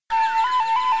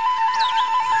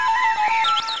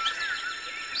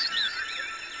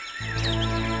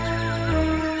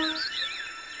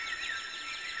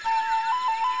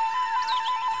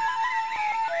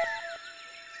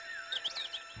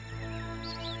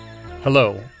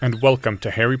Hello, and welcome to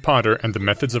Harry Potter and the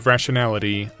Methods of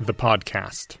Rationality, the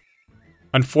podcast.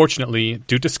 Unfortunately,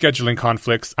 due to scheduling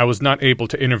conflicts, I was not able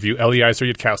to interview Eliezer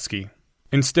Yudkowsky.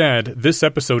 Instead, this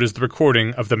episode is the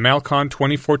recording of the Malcon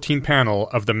 2014 panel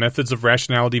of the Methods of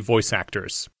Rationality voice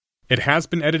actors. It has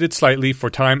been edited slightly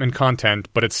for time and content,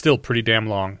 but it's still pretty damn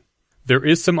long. There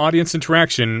is some audience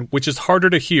interaction, which is harder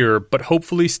to hear, but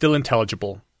hopefully still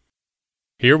intelligible.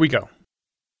 Here we go.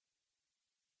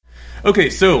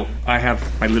 Okay, so I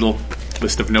have my little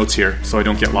list of notes here so I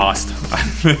don't get lost.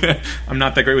 I'm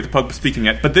not that great with the public speaking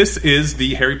yet, but this is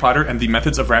the Harry Potter and the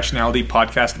Methods of Rationality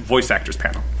podcast voice actors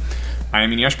panel. I am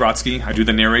Iniash Brodsky. I do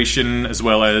the narration as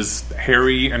well as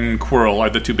Harry and Quirrell are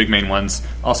the two big main ones.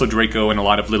 Also Draco and a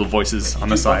lot of little voices on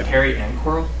the side. Harry and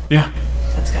Quirrell? Yeah.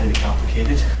 That's gotta be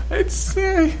complicated. It's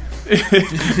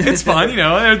fun, you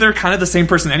know. They're kind of the same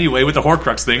person anyway with the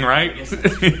Horcrux thing, right?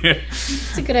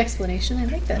 It's a good explanation. I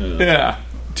like that. Yeah.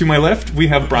 To my left, we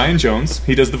have Brian Jones.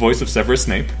 He does the voice of Severus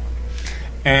Snape.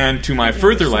 And to my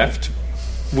further left,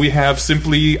 we have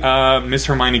simply Miss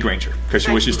Hermione Granger, because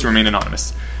she wishes to remain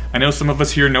anonymous. I know some of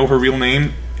us here know her real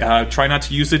name. Try not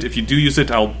to use it. If you do use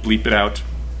it, I'll bleep it out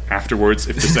afterwards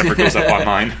if this ever goes up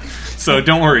online. So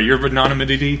don't worry, your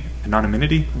anonymity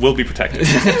will be protected.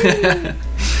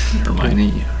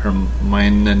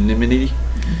 Hermione-nimity?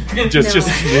 Just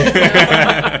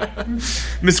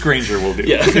Miss Granger will do.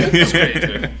 Yeah, Miss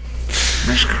Granger.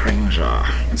 Miss Granger.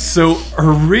 So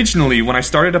originally, when I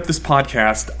started up this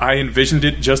podcast, I envisioned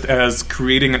it just as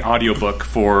creating an audiobook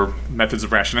for Methods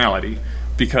of Rationality,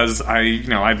 because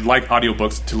I'd like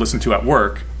audiobooks to listen to at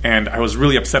work, and I was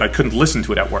really upset I couldn't listen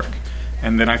to it at work.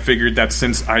 And then I figured that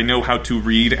since I know how to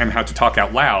read and how to talk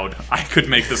out loud, I could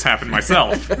make this happen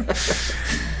myself.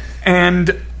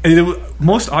 And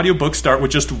most audiobooks start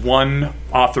with just one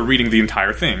author reading the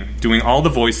entire thing, doing all the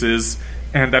voices,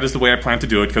 and that is the way I plan to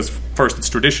do it, because first, it's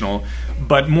traditional,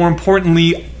 but more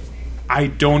importantly, I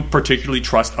don't particularly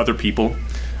trust other people.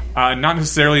 Not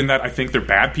necessarily in that I think they're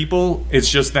bad people, it's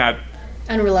just that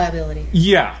unreliability.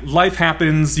 Yeah, life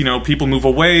happens, people move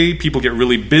away, people get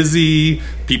really busy,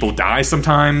 people die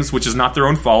sometimes, which is not their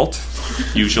own fault,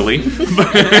 usually.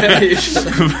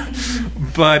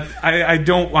 But I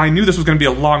knew this was going to be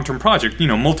a long-term project,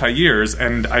 multi-years,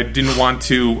 and I didn't want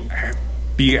to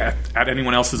be at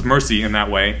anyone else's mercy in that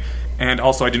way, and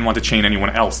also I didn't want to chain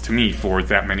anyone else to me for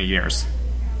that many years.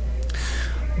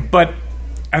 But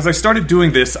as I started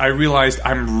doing this, I realized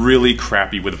I'm really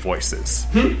crappy with voices.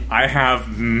 I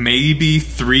have maybe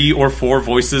 3 or 4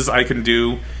 voices I can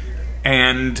do,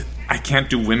 and I can't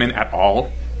do women at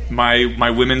all.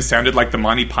 My women sounded like the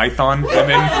Monty Python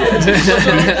women.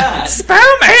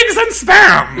 Spam, eggs, and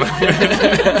spam!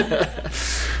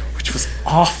 Which was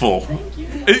awful.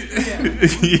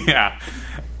 Yeah.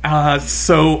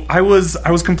 So I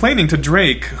was complaining to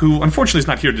Drake, who unfortunately is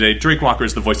not here today. Drake Walker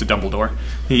is the voice of Dumbledore.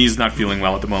 He's not feeling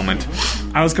well at the moment.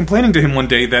 I was complaining to him one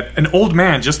day that an old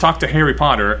man just talked to Harry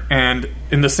Potter, and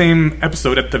in the same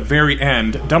episode at the very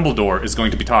end, Dumbledore is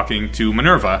going to be talking to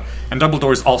Minerva, and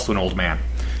Dumbledore is also an old man.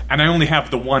 And I only have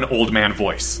the one old man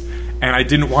voice. And I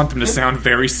didn't want them to sound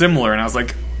very similar, and I was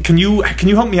like, Can you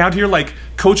help me out here? Like,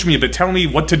 coach me a bit. Tell me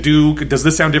what to do. Does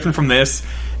this sound different from this?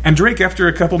 And Drake, after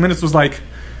a couple minutes, was like,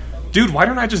 dude, why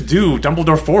don't I just do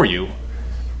Dumbledore for you?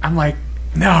 I'm like,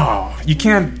 no, you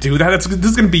can't do that. This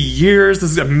is going to be years.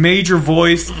 This is a major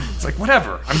voice. It's like,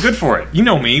 whatever. I'm good for it. You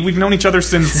know me. We've known each other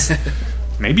since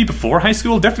maybe before high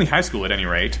school. Definitely high school at any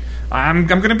rate. I'm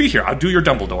going to be here. I'll do your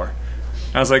Dumbledore.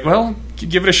 I was like, well,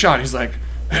 give it a shot. He's like,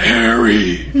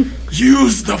 Harry,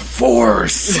 use the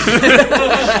Force.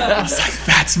 I was like,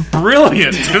 that's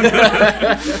brilliant.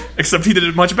 Except he did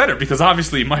it much better, because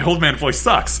obviously my old man voice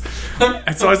sucks.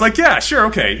 And so I was like, yeah, sure,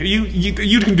 okay.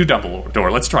 You can do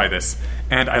Dumbledore. Let's try this.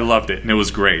 And I loved it, and it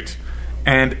was great.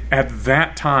 And at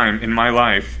that time in my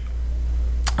life,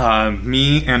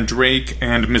 me and Drake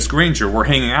and Miss Granger were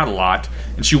hanging out a lot.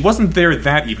 And she wasn't there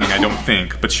that evening, I don't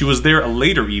think. But she was there a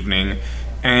later evening.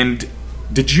 And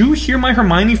did you hear my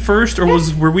Hermione first, or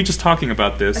were we just talking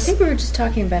about this? I think we were just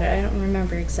talking about it. I don't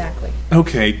remember exactly.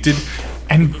 Okay. Did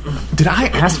I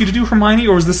ask you to do Hermione,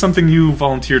 or was this something you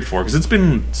volunteered for? Because it's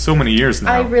been so many years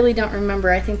now. I really don't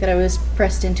remember. I think that I was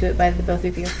pressed into it by the both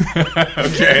of you.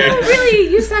 Okay. No, really,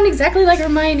 you sound exactly like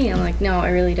Hermione. I'm like, no,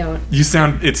 I really don't.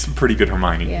 It's pretty good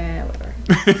Hermione. Yeah, whatever.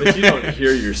 But you don't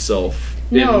hear yourself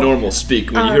No. in normal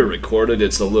speak. When you hear it recorded,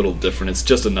 it's a little different. It's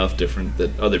just enough different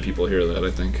that other people hear that,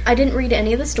 I think. I didn't read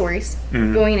any of the stories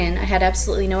going in. I had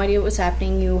absolutely no idea what was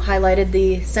happening. You highlighted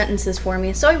the sentences for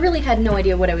me, so I really had no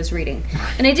idea what I was reading.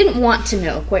 And I didn't want to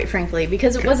know, quite frankly,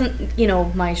 because it wasn't,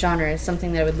 my genre. It's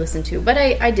something that I would listen to. But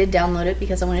I did download it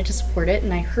because I wanted to support it,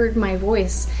 and I heard my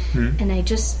voice, and I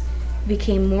just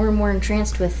became more and more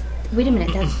entranced with, wait a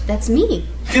minute, that's me.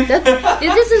 It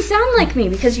doesn't sound like me,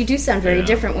 because you do sound very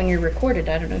different when you're recorded.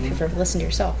 I don't know if you've ever listened to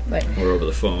yourself, but Or over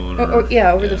the phone.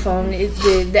 over the phone.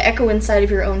 The echo inside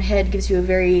of your own head gives you a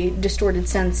very distorted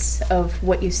sense of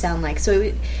what you sound like.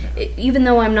 So even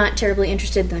though I'm not terribly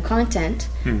interested in the content,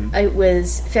 it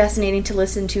was fascinating to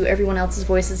listen to everyone else's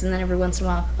voices, and then every once in a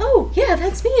while, oh, yeah,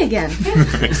 that's me again.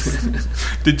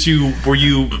 Were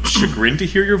you chagrined to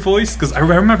hear your voice? Because I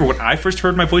remember when I first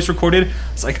heard my voice recorded,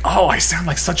 it's like, oh, I sound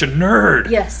like such a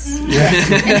nerd. Yes. And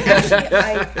actually,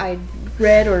 I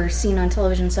read or seen on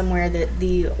television somewhere that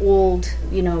the old,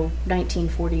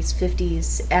 1940s,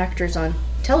 50s actors on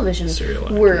television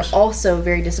were also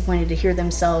very disappointed to hear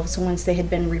themselves once they had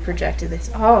been reprojected. They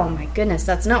said, oh my goodness,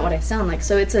 that's not what I sound like.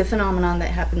 So it's a phenomenon that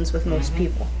happens with most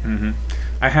people.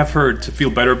 I have heard, to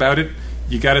feel better about it,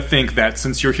 you got to think that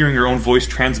since you're hearing your own voice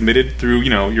transmitted through,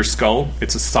 your skull,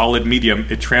 it's a solid medium.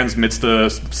 It transmits the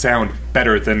sound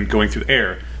better than going through the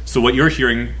air. So what you're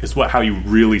hearing is how you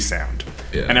really sound.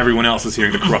 Yeah. And everyone else is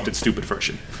hearing the corrupted, stupid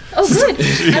version. Oh, good.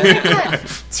 I like that.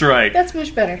 That's right. That's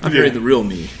much better. I'm hearing the real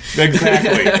me.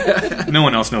 Exactly. No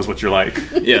one else knows what you're like.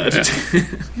 Yeah.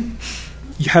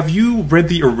 Have you read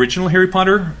the original Harry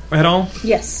Potter at all?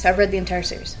 Yes, I've read the entire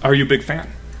series. Are you a big fan?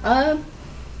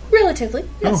 Relatively,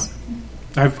 yes.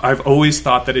 Oh. I've always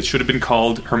thought that it should have been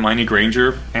called Hermione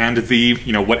Granger and the,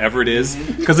 whatever it is.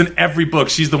 Because in every book,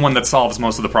 she's the one that solves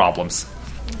most of the problems.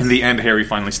 In the end, Harry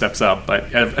finally steps up,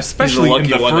 but especially in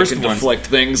the first one, deflect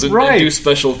things and do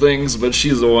special things. But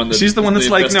she's the one that's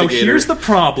like, no, here's the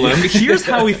problem. Here's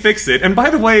how we fix it. And by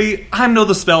the way, I know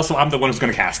the spell, so I'm the one who's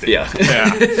going to cast it. Yeah.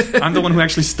 I'm the one who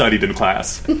actually studied in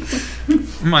class.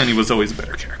 Hermione was always a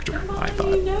better character, I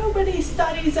thought. Nobody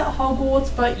studies at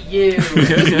Hogwarts but you.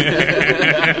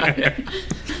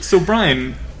 So,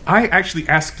 Brian, I actually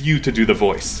asked you to do the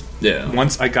voice. Yeah.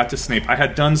 Once I got to Snape, I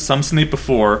had done some Snape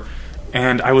before.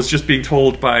 And I was just being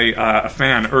told by a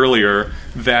fan earlier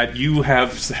that you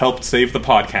have helped save the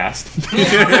podcast.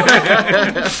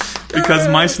 Because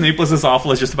my Snape was as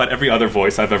awful as just about every other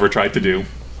voice I've ever tried to do.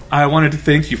 I wanted to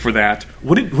thank you for that.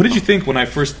 What did you think when I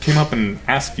first came up and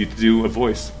asked you to do a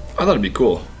voice? I thought it'd be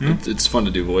cool. It's fun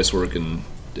to do voice work and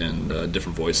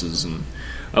different voices. And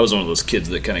I was one of those kids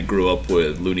that kind of grew up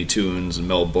with Looney Tunes and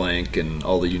Mel Blanc and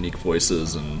all the unique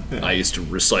voices. And I used to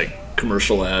recite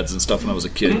commercial ads and stuff when I was a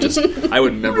kid. I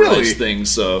would memorize things,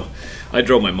 so I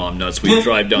drove my mom nuts. We'd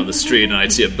drive down the street and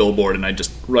I'd see a billboard and I'd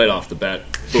just, right off the bat,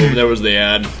 boom, there was the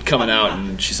ad coming out,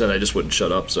 and she said I just wouldn't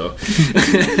shut up, so.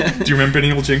 Do you remember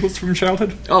any old jingles from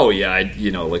childhood? Oh yeah,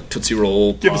 like Tootsie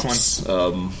Roll Pops. Give us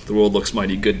one. The world looks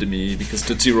mighty good to me because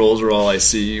Tootsie Rolls are all I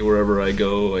see wherever I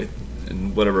go.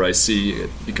 And whatever I see, it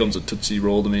becomes a Tootsie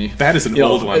Roll to me. That is an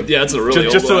old one. Yeah, it's a really old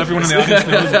one. Just so everyone in the audience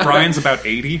knows, Brian's about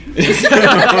 80.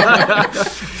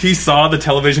 He saw the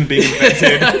television being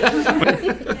invented.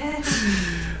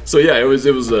 So yeah, it was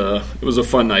a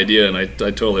fun idea, and I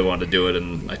totally wanted to do it,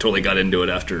 and I totally got into it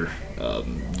after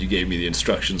you gave me the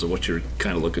instructions of what you're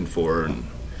kind of looking for, and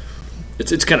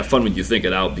it's kind of fun when you think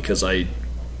it out, because I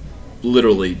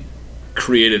literally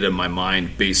created in my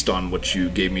mind based on what you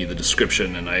gave me the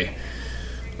description, and I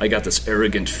got this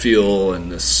arrogant feel,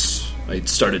 and I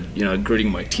started, gritting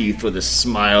my teeth with a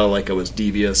smile like I was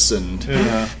devious, and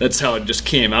that's how it just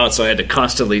came out. So I had to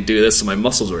constantly do this, and my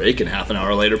muscles were aching half an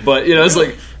hour later. But it's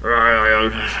like,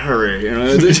 hurry,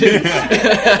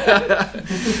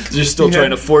 You're still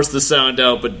trying to force the sound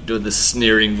out, but do this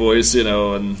sneering voice,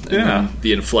 and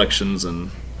the inflections. And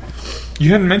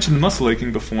you hadn't mentioned the muscle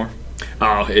aching before.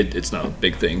 Oh, it's not a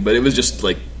big thing, but it was just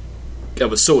like I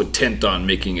was so intent on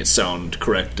making it sound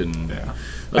correct, and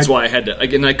that's why I had to.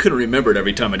 Again, I couldn't remember it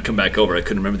every time I'd come back over. I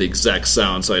couldn't remember the exact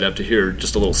sound, so I'd have to hear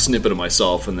just a little snippet of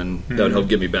myself, and then that would help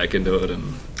get me back into it.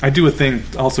 And I do a thing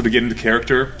also to get into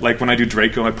character. Like when I do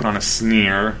Draco, I put on a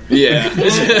sneer. Yeah.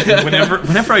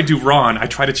 whenever I do Ron, I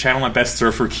try to channel my best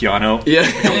surfer Keanu. Yeah.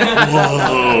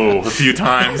 Whoa, a few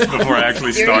times before I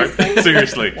actually start.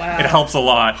 Seriously, wow. It helps a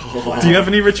lot. Wow. Do you have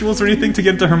any rituals or anything to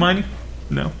get into Hermione?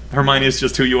 No, Hermione is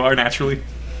just who you are naturally.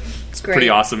 It's great. Pretty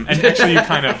awesome, and actually, you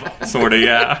kind of, sort of,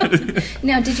 yeah.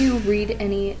 Now, did you read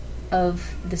any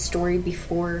of the story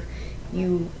before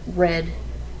you read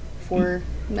before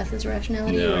Methods of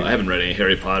Rationality? No, or? I haven't read any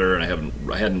Harry Potter, and I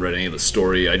hadn't read any of the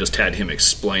story. I just had him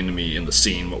explain to me in the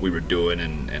scene what we were doing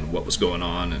and what was going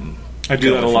on, and I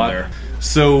do that a lot. There.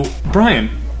 So, Brian,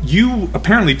 you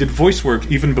apparently did voice work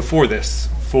even before this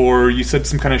for, you said,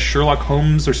 some kind of Sherlock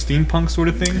Holmes or steampunk sort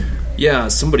of thing? Yeah,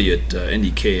 somebody at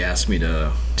NDK asked me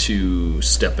to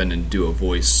step in and do a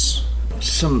voice,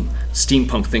 some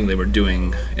steampunk thing they were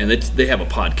doing, and they have a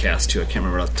podcast too. I can't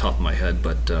remember off the top of my head,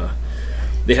 but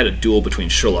they had a duel between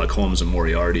Sherlock Holmes and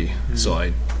Moriarty. Mm-hmm. So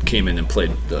I came in and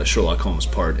played the Sherlock Holmes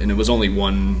part, and it was only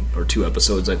 1 or 2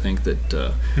 episodes, I think,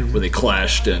 that where they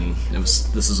clashed, and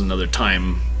this is another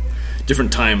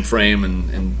different time frame,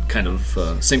 and kind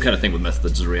of same kind of thing with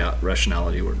Methods of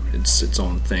Rationality, where it's its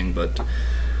own thing, but.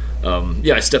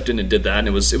 I stepped in and did that, and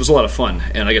it was a lot of fun.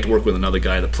 And I got to work with another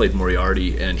guy that played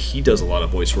Moriarty, and he does a lot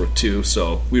of voice work too.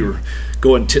 So we were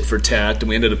going tit for tat, and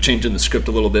we ended up changing the script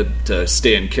a little bit to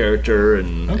stay in character,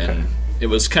 and it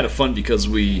was kind of fun because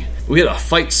we had a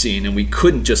fight scene, and we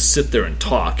couldn't just sit there and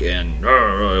talk, and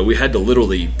we had to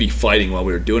literally be fighting while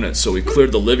we were doing it. So we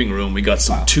cleared the living room, we got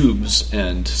some tubes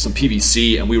and some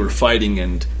PVC, and we were fighting,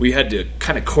 and we had to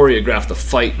kind of choreograph the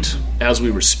fight as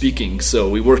we were speaking. So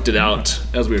we worked it out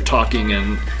as we were talking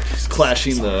and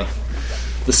clashing the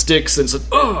sticks, and said,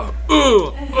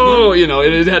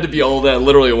 it had to be all that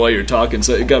literally while you're talking.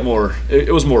 So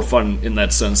it was more fun in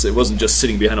that sense. It wasn't just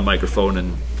sitting behind a microphone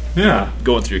and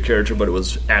going through your character, but it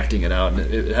was acting it out, and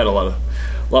it had a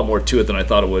lot more to it than I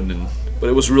thought it would. But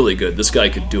it was really good. This guy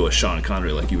could do a Sean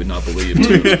Connery like you would not believe.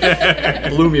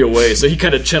 Blew me away. So he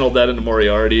kind of channeled that into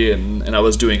Moriarty, and I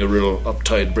was doing a real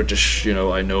uptight British,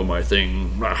 I know my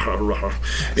thing, ruffle,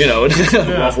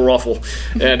 ruffle,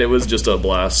 and it was just a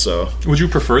blast. So, would you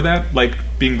prefer that, like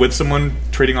being with someone,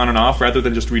 trading on and off, rather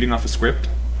than just reading off a script?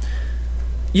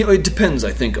 It depends,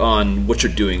 I think, on what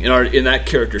you're doing. In that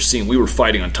character scene, we were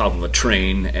fighting on top of a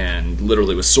train, and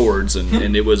literally with swords,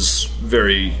 and it was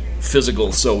very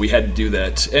physical, so we had to do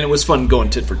that. And it was fun going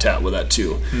tit for tat with that,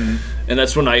 too. Mm-hmm. And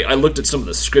that's when I looked at some of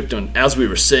the script, and as we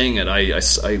were saying it, I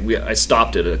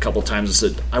stopped it a couple times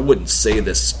and said, I wouldn't say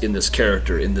this in this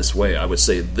character in this way. I would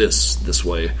say this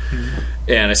way. Mm-hmm.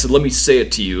 And I said, let me say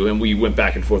it to you. And we went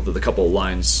back and forth with a couple of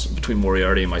lines between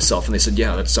Moriarty and myself, and they said,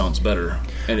 yeah, that sounds better.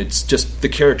 And it's just the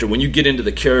character. When you get into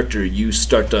the character, you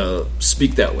start to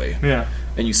speak that way. Yeah.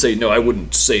 And you say, no, I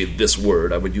wouldn't say this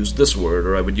word. I would use this word,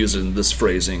 or I would use it in this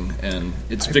phrasing. And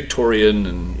it's Victorian,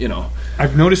 and,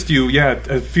 I've noticed you,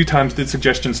 a few times did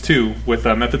suggestions, too, with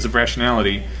Methods of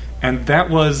Rationality. And that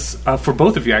was, for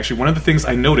both of you, actually, one of the things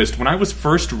I noticed. When I was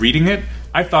first reading it,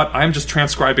 I thought, I'm just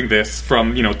transcribing this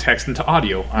from, text into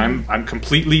audio. I'm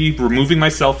completely removing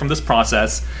myself from this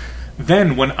process.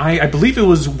 Then, when I believe it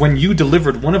was when you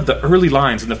delivered one of the early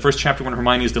lines in the first chapter when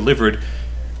Hermione is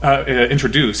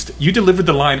introduced, you delivered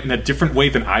the line in a different way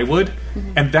than I would,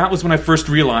 and that was when I first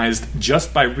realized,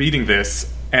 just by reading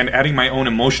this and adding my own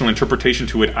emotional interpretation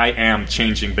to it, I am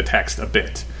changing the text a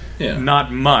bit. Yeah.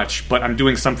 Not much, but I'm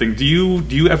doing something. Do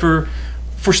you ever,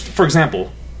 for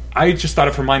example, I just thought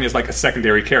of Hermione as like a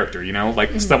secondary character,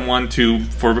 someone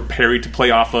for Harry to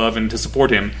play off of and to support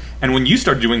him. And when you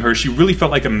started doing her, she really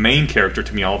felt like a main character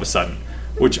to me all of a sudden,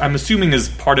 which I'm assuming is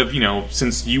part of,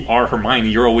 since you are Hermione,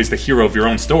 you're always the hero of your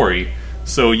own story,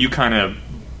 so you kind of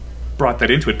brought that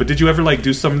into it. But did you ever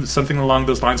do something along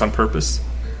those lines on purpose?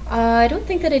 I don't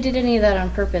think that I did any of that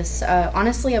on purpose.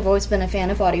 Honestly, I've always been a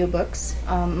fan of audiobooks,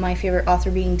 my favorite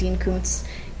author being Dean Koontz,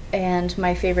 and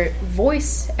my favorite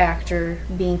voice actor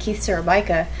being Keith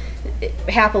Sarabajka.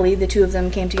 Happily, the two of them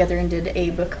came together and did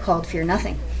a book called Fear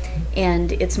Nothing.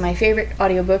 And it's my favorite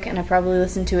audiobook, and I probably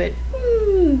listened to it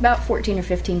about 14 or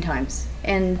 15 times.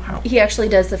 And he actually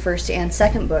does the first and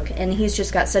second book, and he's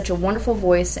just got such a wonderful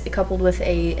voice, coupled with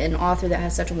an author that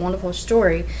has such a wonderful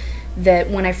story, that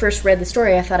when I first read the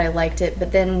story, I thought I liked it,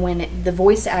 but then when the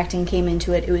voice acting came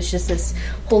into it, it was just this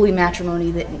holy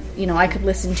matrimony that, I could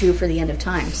listen to for the end of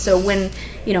time. So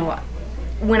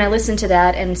when I listened to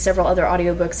that and several other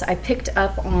audiobooks, I picked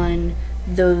up on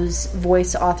those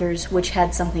voice authors which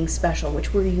had something special,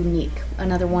 which were unique.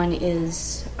 Another one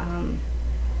is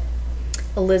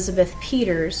Elizabeth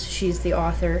Peters. She's the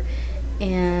author,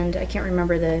 and I can't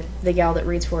remember the gal that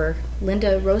reads for her.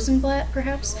 Linda Rosenblatt,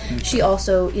 perhaps? She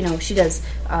also, she does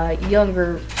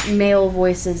younger male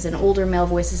voices and older male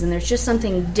voices, and there's just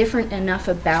something different enough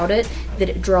about it that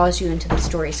it draws you into the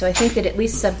story. So I think that at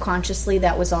least subconsciously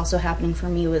that was also happening for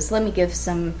me, was let me give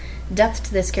some depth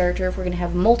to this character. If we're going to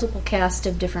have multiple cast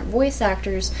of different voice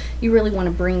actors, you really want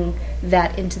to bring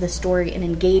that into the story and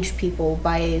engage people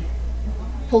by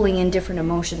pulling in different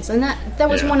emotions. And that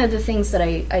was one of the things that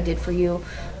I did for you.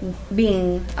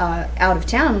 Being out of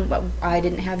town, I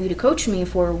didn't have you to coach me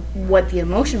for what the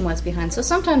emotion was behind. So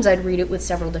sometimes I'd read it with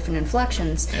several different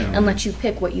inflections and let you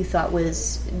pick what you thought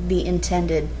was the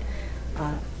intended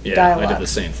dialogue. I did the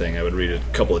same thing. I would read it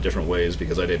a couple of different ways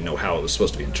because I didn't know how it was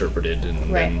supposed to be interpreted,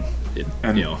 and then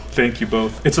thank you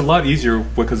both. It's a lot easier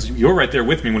because you're right there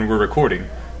with me when we're recording.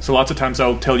 So lots of times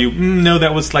I'll tell you, no,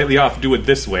 that was slightly off, do it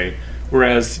this way.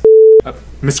 Whereas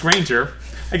Miss Granger,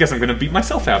 I guess I'm going to beat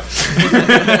myself out.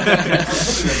 At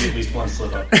least one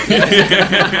slip up.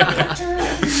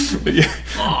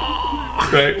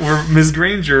 Right, where Ms.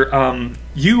 Granger,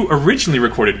 you originally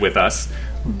recorded with us,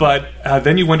 but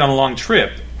then you went on a long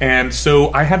trip, and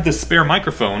so I had this spare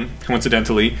microphone,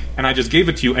 coincidentally, and I just gave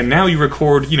it to you, and now you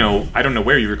record, I don't know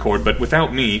where you record, but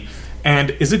without me.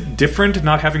 And is it different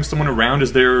not having someone around?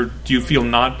 Do you feel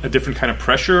not a different kind of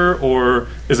pressure, or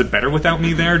is it better without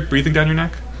me there, breathing down your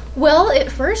neck? Well,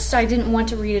 at first I didn't want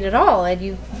to read it at all, and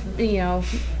you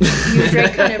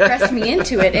Drake kind of pressed me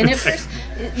into it. And at first,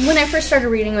 when I first started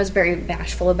reading, I was very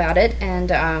bashful about it, and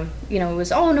it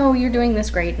was, oh no, you're doing this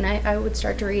great, and I would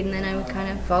start to read, and then I would kind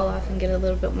of fall off and get a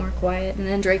little bit more quiet, and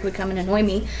then Drake would come and annoy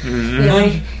me,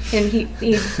 and he'd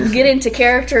get into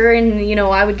character, and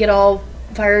I would get all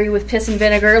fiery with piss and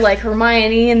vinegar like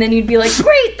Hermione, and then you'd be like,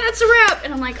 great, that's a wrap,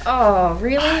 and I'm like, oh,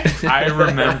 really? I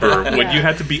remember when you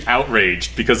had to be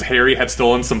outraged because Harry had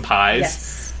stolen some pies.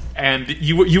 Yes. And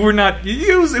you were not,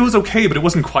 it was okay, but it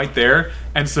wasn't quite there,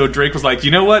 and so Drake was like,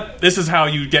 you know what, this is how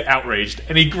you get outraged,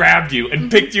 and he grabbed you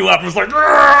and picked you up and was like,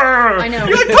 I know.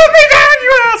 You're like, put me down,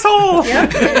 you asshole!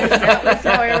 Yep, that's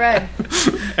how I read.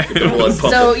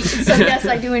 So yes,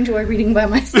 I do enjoy reading by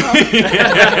myself.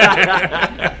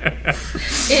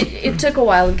 It took a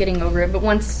while of getting over it, but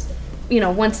once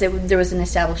there was an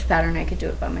established pattern, I could do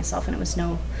it by myself, and it was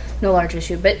no large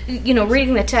issue. But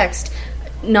reading the text,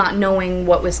 not knowing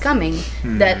what was coming,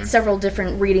 that several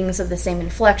different readings of the same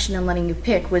inflection and letting you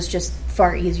pick was just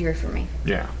far easier for me.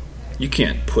 Yeah. You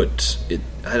can't put it.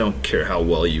 I don't care how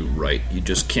well you write. You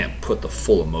just can't put the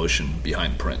full emotion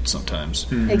behind print sometimes.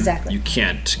 Exactly. You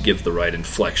can't give the right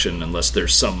inflection unless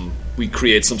we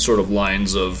create some sort of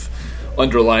lines of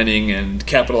underlining and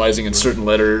capitalizing in certain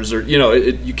letters, or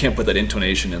you can't put that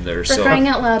intonation in there. For crying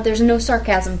out loud, there's no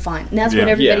sarcasm font, and that's what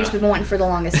everybody's been wanting for the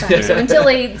longest time. So until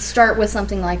they start with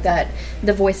something like that,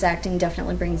 the voice acting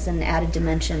definitely brings an added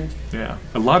dimension. Yeah,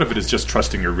 a lot of it is just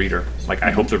trusting your reader. Like,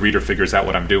 I hope the reader figures out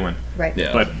what I'm doing. Right.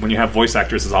 Yeah. But when you have voice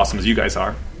actors as awesome as you guys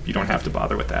are, you don't have to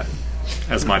bother with that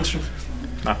as much.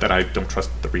 Not that I don't trust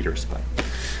the readers, but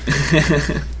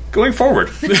going forward.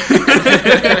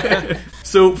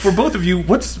 So for both of you,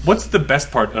 what's the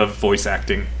best part of voice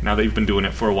acting now that you've been doing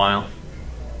it for a while?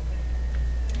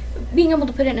 Being able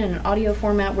to put it in an audio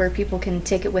format where people can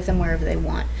take it with them wherever they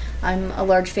want. I'm a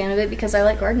large fan of it because I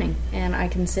like gardening, and I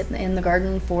can sit in the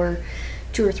garden for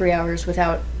 2 or 3 hours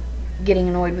without getting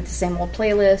annoyed with the same old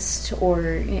playlist,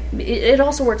 or it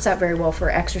also works out very well for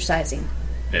exercising.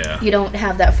 Yeah. You don't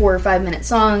have that 4 or 5 minute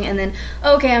song and then,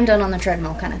 okay, I'm done on the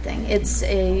treadmill kind of thing.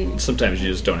 Sometimes you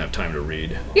just don't have time to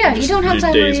read. Yeah, you don't have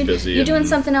time to read. Busy You're doing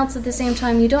something else at the same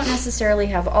time. You don't necessarily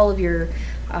have all of your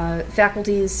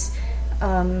faculties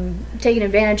taken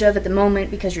advantage of at the moment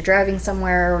because you're driving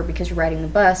somewhere or because you're riding the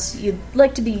bus. You'd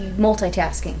like to be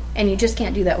multitasking, and you just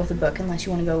can't do that with a book unless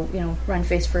you want to go, run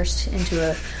face first into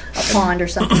a pond or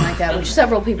something like that, which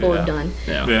several people have done.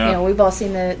 Yeah. We've all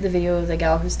seen the video of the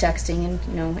gal who's texting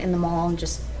and in the mall and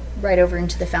just right over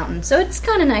into the fountain. So it's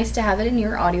kind of nice to have it in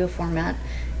your audio format,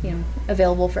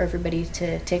 available for everybody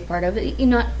to take part of it.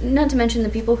 Not to mention the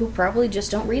people who probably just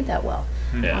don't read that well.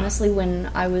 Yeah. Honestly, when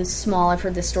I was small, I've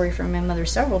heard this story from my mother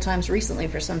several times recently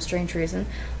for some strange reason.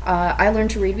 I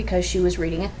learned to read because she was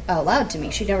reading it out loud to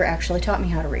me. She never actually taught me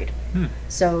how to read.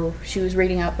 So she was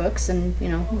reading out books and,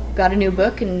 got a new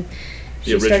book and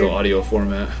the original audio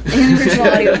format. In the original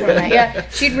audio format, yeah.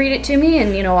 She'd read it to me,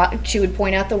 and she would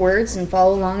point out the words and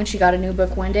follow along. And she got a new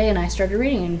book one day, and I started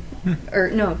reading,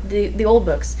 the old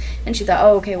books. And she thought,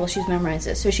 oh, okay, well, she's memorized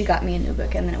it, so she got me a new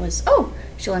book. And then it was, oh,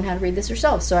 she'll learn how to read this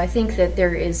herself. So I think that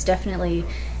there is definitely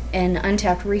an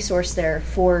untapped resource there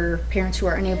for parents who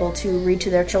are unable to read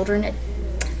to their children.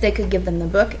 They could give them the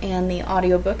book and the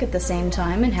audio book at the same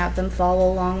time and have them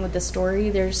follow along with the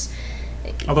story.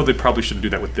 Although they probably shouldn't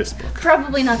do that with this book.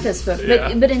 Probably not this book,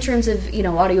 Yeah. but in terms of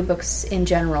audiobooks in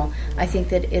general, I think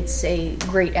that it's a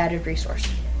great added resource.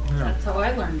 That's how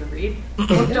I learned to read.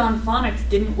 Hooked on phonics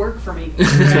didn't work for me.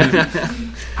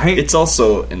 It's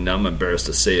also, and I'm embarrassed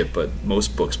to say it, but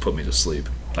most books put me to sleep.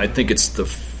 I think it's the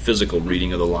physical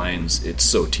reading of the lines. It's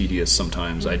so tedious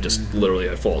sometimes. I just literally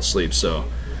I fall asleep. So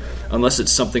unless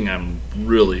it's something I'm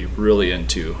really, really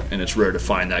into, and it's rare to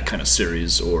find that kind of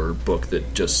series or book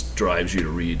that just drives you to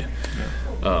read.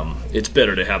 It's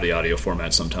better to have the audio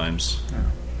format sometimes.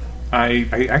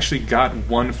 I actually got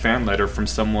one fan letter from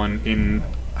someone in,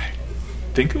 I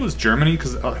think it was Germany,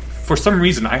 because for some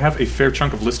reason I have a fair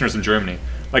chunk of listeners in Germany.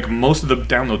 Like, most of the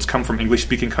downloads come from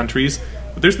English-speaking countries,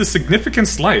 but there's this significant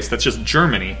slice that's just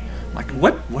Germany. Like,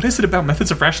 what is it about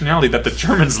Methods of Rationality that the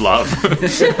Germans love?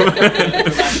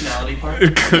 The rationality part?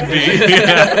 It could be,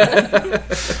 yeah.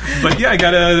 But yeah, I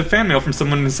got a fan mail from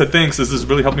someone who said, thanks, this has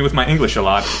really helped me with my English a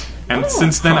lot. And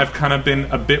since then, I've kind of been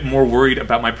a bit more worried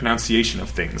about my pronunciation of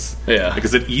things. Yeah. Like,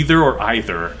 is it either or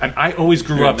either? And I always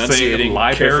grew up saying enunciating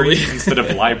library carefully. instead of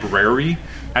library.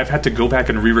 I've had to go back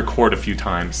and re-record a few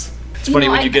times. It's funny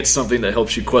know, when I- you get something that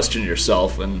helps you question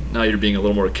yourself, and now you're being a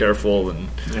little more careful. And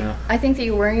Yeah. I think that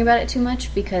you're worrying about it too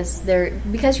much because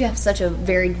you have such a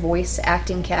varied voice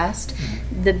acting cast.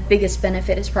 The biggest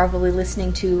benefit is probably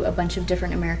listening to a bunch of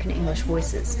different American English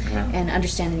voices and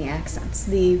understanding the accents.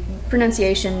 The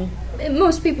pronunciation,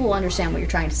 most people will understand what you're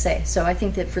trying to say. So I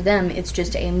think that for them, it's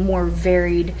just a more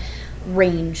varied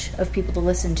range of people to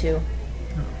listen to.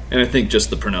 And I think just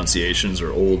the pronunciations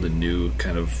are old and new,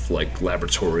 kind of like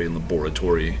laboratory and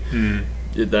laboratory.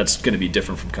 That's going to be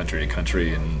different from country to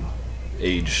country and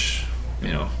age,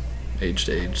 age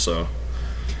to age. So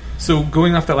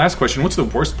going off that last question, what's the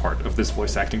worst part of this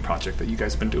voice acting project that you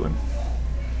guys have been doing?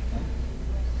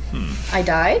 I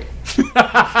died?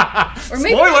 Or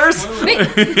maybe Spoilers! Sorry,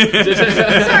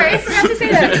 I forgot to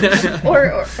say that.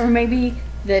 Or maybe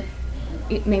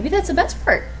that's the best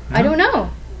part. I don't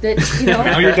know. That,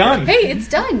 Now you're done. Hey, it's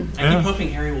done. I keep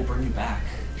hoping Harry will bring you back.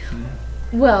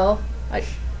 Well,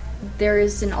 there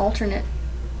is an alternate.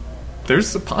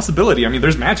 There's a possibility. I mean,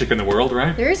 there's magic in the world,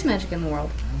 right? There is magic in the world.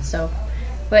 So,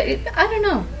 but I don't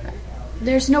know.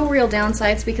 There's no real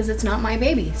downsides because it's not my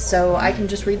baby. So I can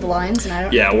just read the lines and I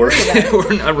don't. Yeah, have to we're worry about it.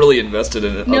 we're not really invested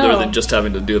in it, No. other than just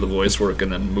having to do the voice work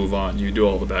and then move on. You do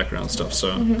all the background stuff,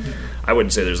 so I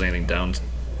wouldn't say there's anything downside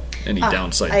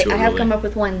to it. I have really. come up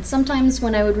with one. Sometimes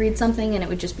when I would read something and it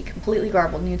would just be completely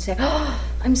garbled, and you'd say, "Oh,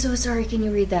 I'm so sorry. Can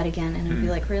you read that again?" And I'd be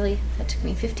like, "Really? That took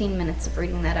me 15 minutes of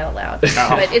reading that out loud."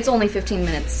 But it's only 15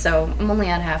 minutes, so I'm only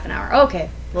at half an hour. Okay,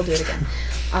 we'll do it again.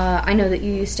 I know that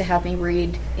you used to have me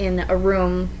read in a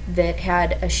room that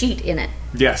had a sheet in it.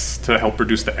 Yes, to help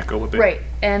reduce the echo a bit. Right,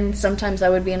 and sometimes I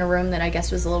would be in a room that I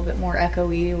guess was a little bit more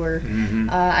echoey, or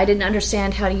I didn't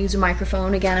understand how to use a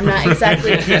microphone. Again, I'm not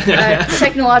exactly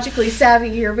technologically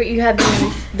savvy here, but you had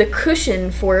the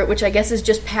cushion for it, which I guess is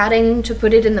just padding to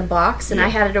put it in the box, and I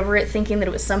had it over it thinking that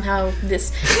it was somehow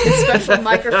this special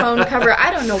microphone cover.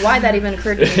 I don't know why that even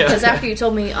occurred to me, because after you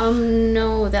told me,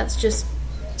 no, that's just...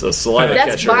 It's a saliva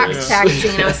That's catcher. box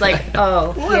packaging, and I was like,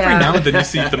 oh, Well, yeah. every now and then you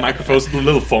see the microphones with a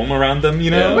little foam around them,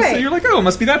 Yeah. So Right. you're like, oh, it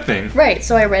must be that thing. Right,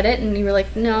 so I read it, and you were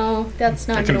like, no, that's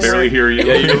not I can gonna barely work. hear you.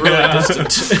 Yeah, you're really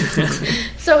distant.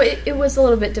 So it was a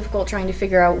little bit difficult trying to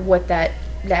figure out what that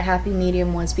happy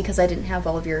medium was because I didn't have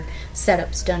all of your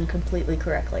setups done completely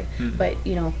correctly. But,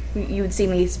 you would see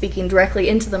me speaking directly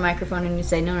into the microphone and you'd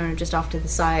say, no, just off to the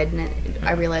side. And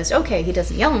I realized, okay, he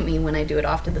doesn't yell at me when I do it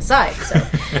off to the side. So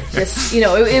this,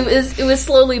 it was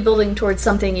slowly building towards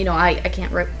something, I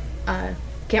can't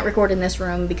record in this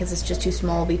room because it's just too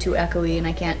small, it'll be too echoey, and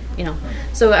I can't,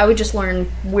 So I would just learn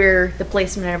where the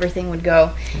placement and everything would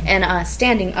go. And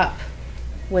standing up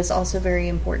was also very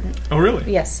important. Oh, really?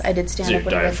 Yes, I did stand So up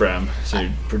your when I read. diaphragm, so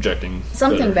you're projecting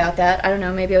Something better. about that. I don't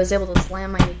know. Maybe I was able to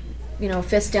slam my,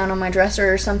 fist down on my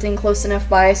dresser or something close enough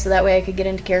by so that way I could get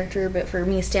into character. But for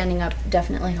me, standing up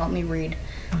definitely helped me read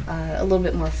a little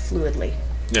bit more fluidly.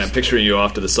 Yeah, I'm picturing you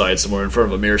off to the side somewhere in front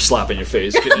of a mirror, slapping your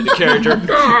face, getting into character.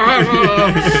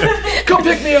 Come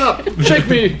pick me up! Shake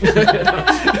me!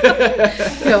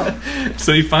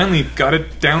 So you finally got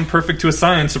it down perfect to a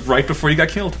science right before you got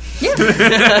killed. Yeah,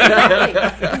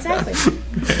 exactly.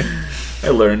 I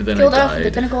learned, then Killed I off at the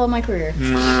died. pinnacle of my career.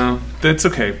 No, that's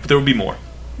okay. There will be more,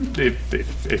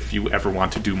 if you ever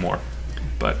want to do more.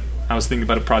 But I was thinking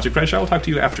about a project, which I will talk to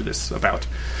you after this about.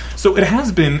 So it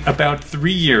has been about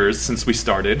 3 years since we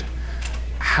started.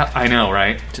 I know,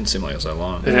 right? Didn't seem like it was that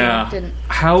long. Yeah. Didn't.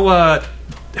 How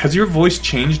has your voice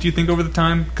changed, do you think, over the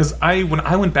time? Because when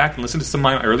I went back and listened to some of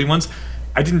my early ones,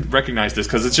 I didn't recognize this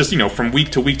because it's just, from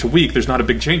week to week to week, there's not a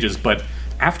big changes. But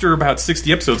after about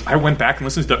 60 episodes, I went back and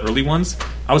listened to the early ones.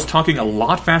 I was talking a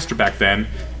lot faster back then,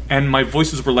 and my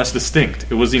voices were less distinct.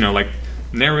 It was, like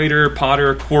narrator,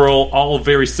 Potter, Quirrell, all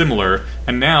very similar.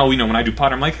 And now, when I do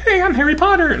Potter, I'm like, hey, I'm Harry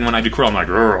Potter. And when I do Quirrell, I'm like,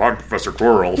 I'm Professor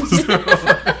Quirrell.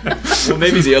 Well,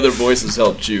 maybe the other voices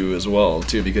helped you as well,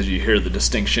 too, because you hear the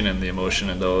distinction and the emotion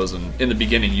in those. And in the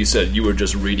beginning, you said you were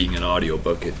just reading an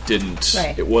audiobook. It didn't.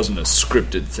 Right. It wasn't a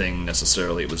scripted thing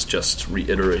necessarily. It was just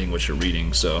reiterating what you're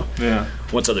reading. So Yeah.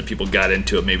 once other people got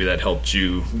into it, maybe that helped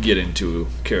you get into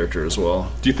character as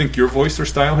well. Do you think your voice or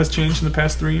style has changed in the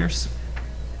past 3 years?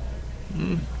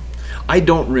 I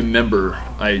don't remember.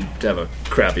 I have a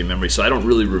crappy memory, so I don't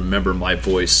really remember my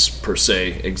voice per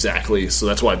se exactly. So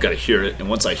that's why I've got to hear it. And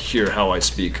once I hear how I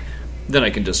speak, then I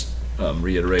can just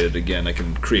reiterate it again. I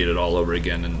can create it all over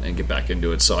again and get back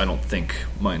into it. So I don't think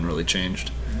mine really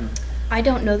changed. I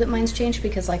don't know that mine's changed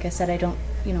because, like I said, I don't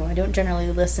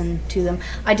generally listen to them.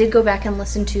 I did go back and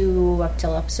listen to up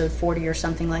till episode 40 or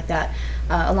something like that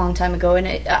a long time ago,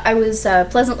 and I was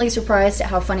pleasantly surprised at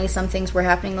how funny some things were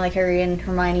happening, like Harry and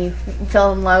Hermione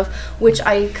fell in love, which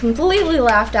I completely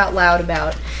laughed out loud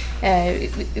about.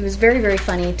 It was very, very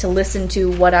funny to listen to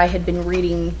what I had been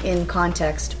reading in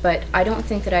context, but I don't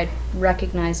think that I'd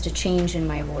recognized a change in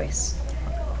my voice.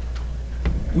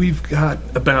 We've got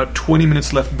about 20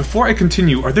 minutes left. Before I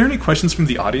continue, are there any questions from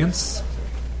the audience?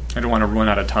 I don't want to run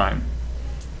out of time.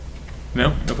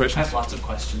 No? No I questions? have lots of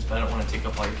questions, but I don't want to take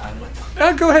up all your time with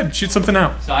them. Go ahead. Shoot something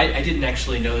out. So I didn't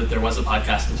actually know that there was a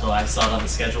podcast until I saw it on the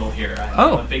schedule here. I'm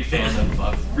Oh. a big fan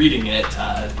of reading it.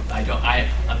 I'm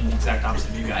the exact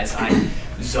opposite of you guys. I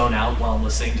zone out while I'm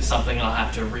listening to something, and I'll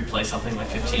have to replay something like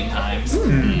 15 times.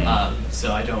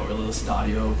 So I don't really listen to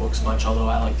audiobooks much, although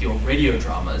I like the old radio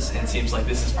dramas, and it seems like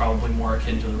this is probably more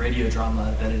akin to the radio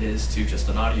drama than it is to just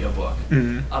an audiobook.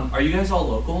 Are you guys all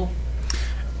local?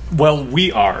 Well,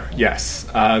 we are, yes.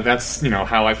 That's,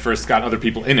 how I first got other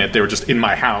people in it. They were just in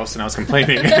my house, and I was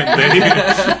complaining,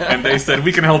 and they said,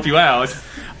 we can help you out.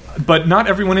 But not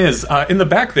everyone is. In the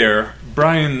back there,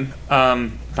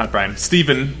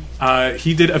 Stephen,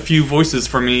 he did a few voices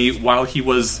for me while he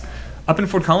was up in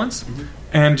Fort Collins,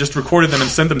 and just recorded them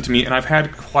and sent them to me, and I've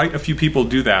had quite a few people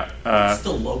do that. It's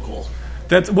still local.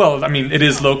 It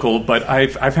is local, but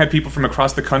I've had people from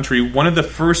across the country. One of the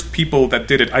first people that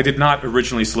did it, I did not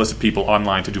originally solicit people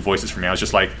online to do voices for me. I was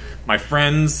just like, my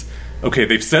friends, okay,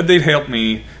 they've said they'd help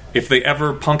me. If they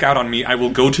ever punk out on me, I will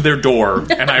go to their door,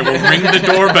 and I will ring the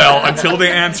doorbell until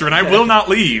they answer, and I will not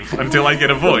leave until I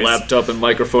get a voice. Laptop and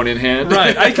microphone in hand.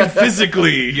 Right, I can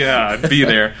physically, be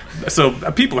there. So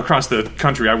people across the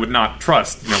country I would not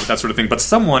trust, with that sort of thing. But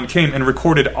someone came and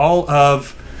recorded all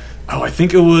of... I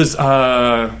think it was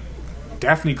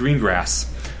Daphne Greengrass.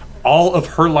 All of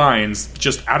her lines,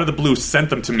 just out of the blue, sent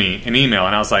them to me in email,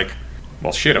 and I was like,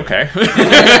 well, shit, okay.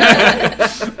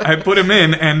 I put them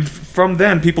in, and from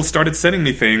then, people started sending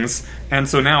me things, and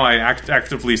so now I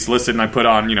actively solicit, and I put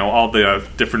on, all the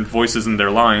different voices in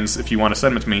their lines, if you want to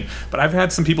send them to me. But I've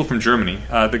had some people from Germany.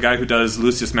 The guy who does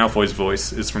Lucius Malfoy's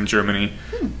voice is from Germany,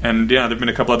 and there have been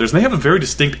a couple others, and they have a very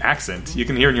distinct accent. You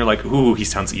can hear it, and you're like, ooh, he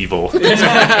sounds evil.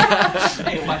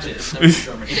 Hey, watch it. It's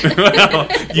never Germany. Well,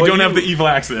 you don't have the evil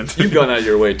accent. You've gone out of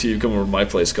your way, too. You've come over to my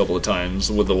place a couple of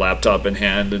times with the laptop in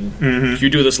hand, and if you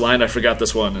do this line, I forgot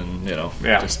this one, and,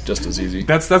 just as easy.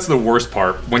 That's the worst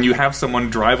part. When you have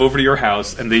someone drive over to your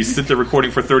house, and they sit there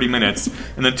recording for 30 minutes,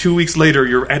 and then 2 weeks later,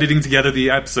 you're editing together the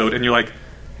episode, and you're like,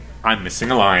 I'm missing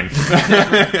a line.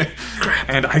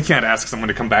 And I can't ask someone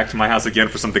to come back to my house again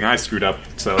for something I screwed up,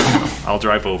 so I'll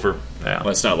drive over. Yeah. Well,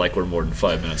 it's not like we're more than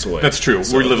 5 minutes away. That's true.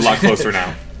 So. We live a lot closer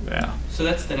now. Yeah. So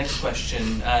that's the next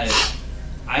question.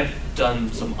 I've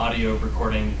done some audio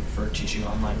recording for teaching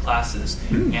online classes,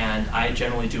 and I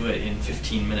generally do it in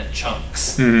 15-minute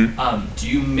chunks. Do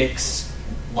you mix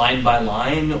line by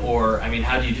line, or,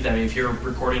 how do you do that? If you're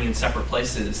recording in separate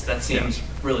places, that seems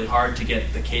really hard to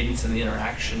get the cadence and the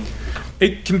interaction.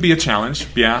 It can be a challenge,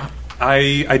 yeah.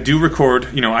 I do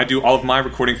record, I do all of my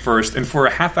recording first, and for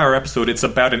a half-hour episode, it's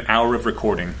about an hour of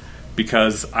recording,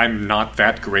 because I'm not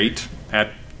that great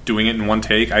at doing it in one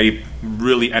take. I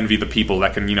really envy the people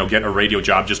that can, get a radio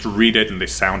job, just read it, and they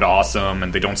sound awesome,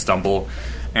 and they don't stumble.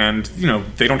 And,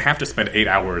 they don't have to spend 8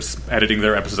 hours editing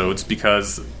their episodes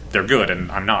because they're good,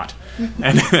 and I'm not.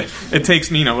 And it takes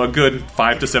me, a good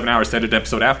 5 to 7 hours to edit an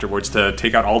episode afterwards to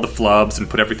take out all the flubs and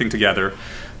put everything together.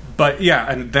 But,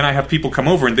 yeah, and then I have people come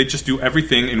over, and they just do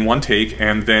everything in one take,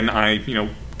 and then I,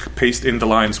 paste in the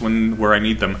lines where I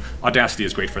need them. Audacity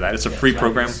is great for that. It's a free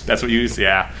program. That's what you use?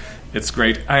 Yeah. It's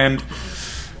great. And,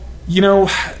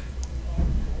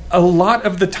 a lot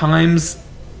of the times,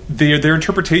 their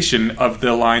interpretation of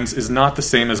the lines is not the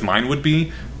same as mine would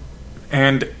be.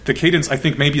 And the cadence, I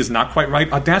think, maybe is not quite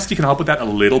right. Audacity can help with that a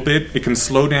little bit. It can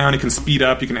slow down. It can speed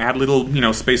up. You can add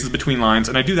little, spaces between lines.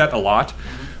 And I do that a lot.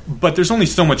 But there's only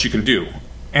so much you can do.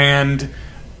 And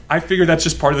I figure that's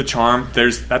just part of the charm.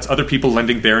 That's other people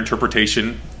lending their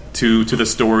interpretation. to the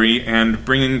story and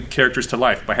bringing characters to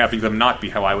life by having them not be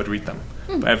how I would read them,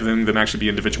 by having them actually be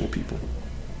individual people.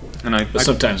 And but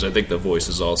sometimes I think the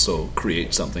voices also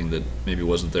create something that maybe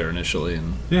wasn't there initially,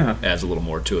 and adds a little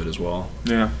more to it as well.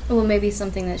 Yeah. Well, maybe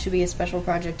something that should be a special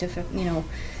project if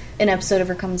an episode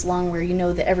ever comes along where you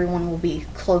know that everyone will be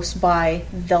close by,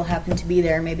 they'll happen to be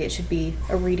there. Maybe it should be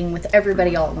a reading with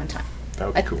everybody all at one time. That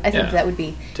would be cool. I think that would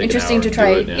be Take interesting an hour to try.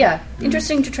 and do it,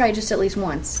 Interesting to try just at least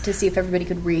once to see if everybody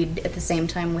could read at the same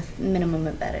time with minimum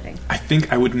of editing. I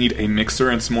think I would need a mixer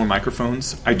and some more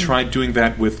microphones. I tried doing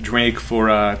that with Drake for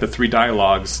the 3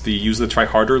 dialogues, the Use the Try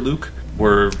Harder Luke,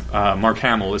 where Mark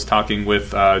Hamill is talking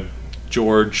with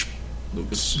George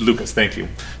Lucas, thank you.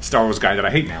 Star Wars guy that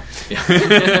I hate now.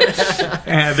 Yeah.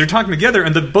 And they're talking together,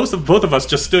 and both of us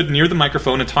just stood near the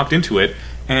microphone and talked into it.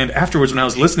 And afterwards, when I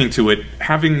was listening to it,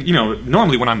 having,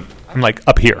 normally when I'm like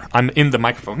up here, I'm in the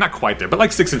microphone, not quite there, but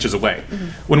like 6 inches away. Mm-hmm.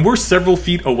 When we're several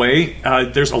feet away,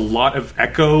 there's a lot of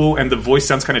echo, and the voice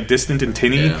sounds kind of distant and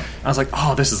tinny. Yeah. I was like,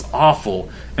 oh, this is awful.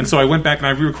 And so I went back and I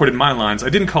re-recorded my lines. I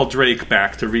didn't call Drake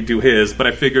back to redo his, but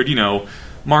I figured,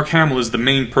 Mark Hamill is the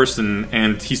main person,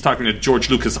 and he's talking to George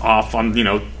Lucas off on,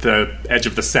 the edge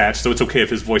of the set, so it's okay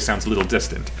if his voice sounds a little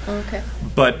distant. Okay.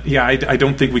 But, yeah, I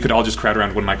don't think we could all just crowd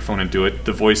around one microphone and do it.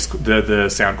 The voice, the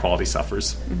sound quality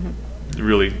suffers. Mm-hmm.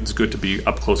 Really, it's good to be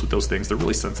up close with those things. They're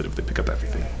really sensitive. They pick up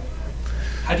everything.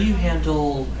 How do you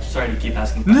handle... Sorry to keep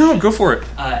asking questions. No, go for it.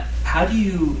 How do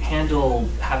you handle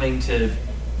having to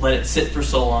let it sit for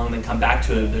so long and then come back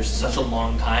to it? There's such a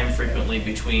long time frequently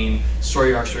between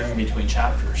story arcs or even between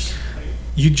chapters.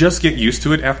 You just get used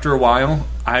to it after a while.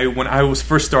 When I was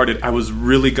first started, I was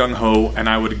really gung-ho, and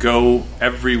I would go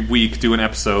every week do an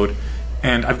episode,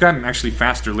 and I've gotten actually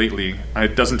faster lately.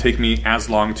 It doesn't take me as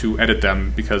long to edit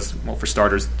them because, well, for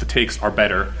starters, the takes are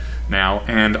better now,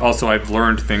 and also I've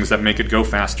learned things that make it go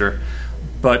faster.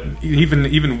 But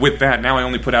even with that, now I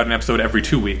only put out an episode every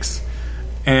 2 weeks.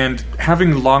 And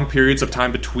having long periods of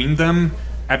time between them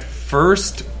at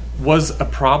first was a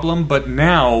problem, but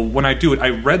now when I do it, I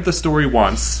read the story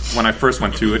once when I first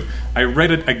went to it. I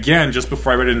read it again just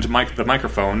before I read it into the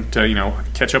microphone to,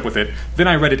 catch up with it. Then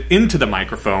I read it into the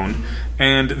microphone,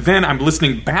 and then I'm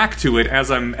listening back to it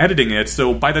as I'm editing it.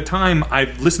 So by the time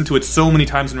I've listened to it so many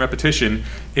times in repetition,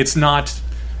 it's not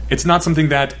something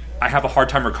that I have a hard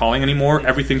time recalling anymore.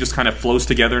 Everything just kind of flows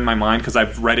together in my mind because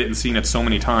I've read it and seen it so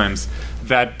many times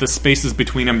that the spaces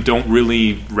between them don't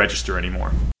really register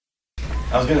anymore.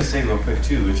 I was going to say real quick,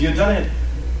 too, if you had done it,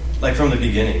 like, from the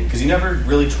beginning, because you never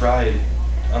really tried,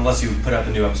 unless you put out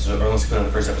the new episode, or unless you put out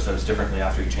the first episodes differently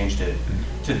after you changed it,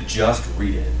 to just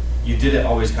read it. You did it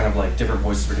always kind of like different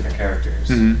voices for different characters.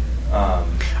 Mm-hmm.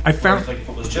 I found... Like, if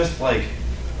it was just, like,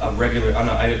 a regular...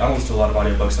 I don't listen to a lot of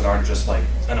audiobooks that aren't just, like,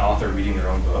 an author reading their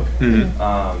own book.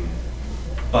 Mm-hmm.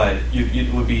 But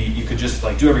you could just,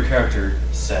 like, do every character,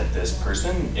 said this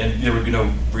person, and there would be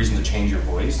no reason to change your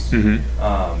voice.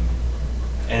 Mm-hmm.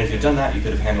 And if you'd done that, you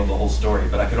could have handled the whole story.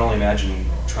 But I could only imagine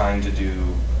trying to do...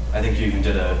 I think you even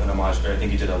did an homage, or I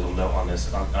think you did a little note on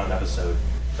this on an episode.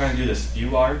 Trying to do the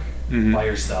spew arc by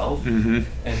yourself and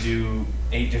do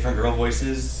 8 different girl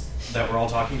voices that were all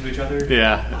talking to each other.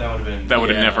 Yeah. That would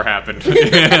have never happened.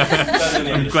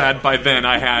 I'm glad by then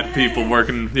I had people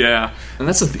working, And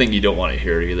that's the thing you don't want to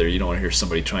hear either. You don't want to hear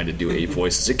somebody trying to do 8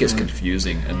 voices. It gets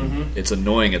confusing, and it's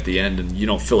annoying at the end, and you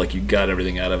don't feel like you got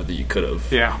everything out of it that you could have.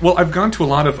 Yeah. Well, I've gone to a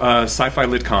lot of sci-fi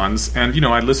lit cons, and,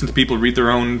 I listen to people read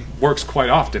their own works quite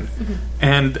often. Mm-hmm.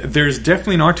 And there's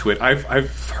definitely an art to it.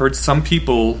 I've heard some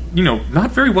people,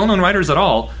 not very well-known writers at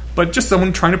all, but just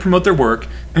someone trying to promote their work,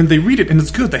 and they read it, and it's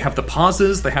good. They have the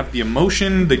pauses, they have the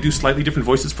emotion, they do slightly different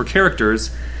voices for characters.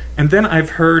 And then I've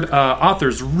heard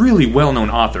authors, really well-known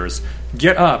authors,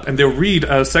 get up and they'll read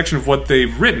a section of what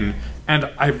they've written. And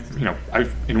I've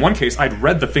in one case, I'd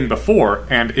read the thing before,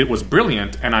 and it was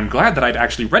brilliant, and I'm glad that I'd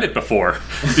actually read it before,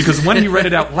 because when he read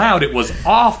it out loud, it was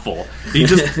awful. He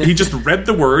just read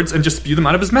the words and just spewed them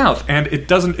out of his mouth, and it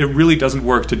really doesn't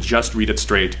work to just read it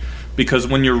straight, because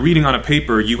when you're reading on a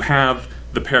paper, you have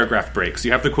the paragraph breaks,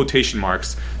 you have the quotation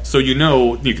marks, so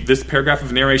this paragraph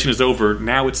of narration is over,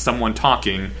 now it's someone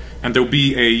talking, and there'll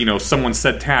be a someone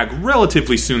said tag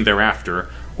relatively soon thereafter.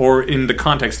 Or in the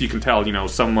context, you can tell,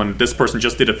 this person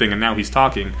just did a thing and now he's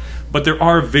talking. But there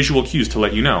are visual cues to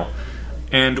let you know.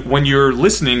 And when you're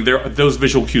listening, those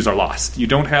visual cues are lost. You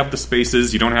don't have the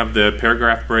spaces, you don't have the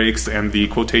paragraph breaks and the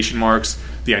quotation marks,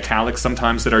 the italics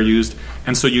sometimes that are used.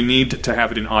 And so you need to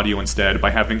have it in audio instead by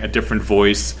having a different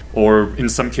voice. Or in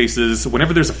some cases,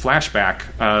 whenever there's a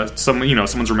flashback,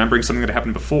 someone's remembering something that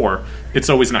happened before, it's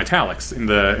always in italics in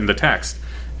the text.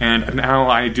 And now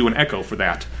I do an echo for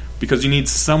that. because you need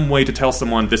some way to tell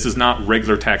someone this is not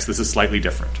regular text, this is slightly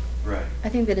different. Right. I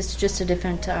think that it's just a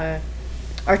different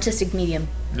artistic medium.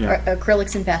 Yeah.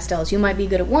 Acrylics and pastels. You might be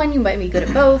good at one, you might be good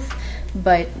at both,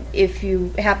 but if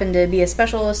you happen to be a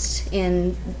specialist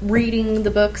in reading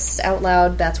the books out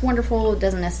loud, that's wonderful. It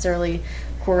doesn't necessarily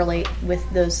correlate with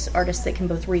those artists that can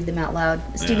both read them out loud.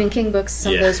 Stephen King books,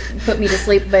 some of those put me to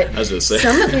sleep, but I was gonna say.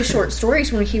 some of his short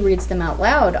stories, when he reads them out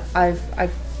loud, I've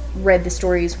read the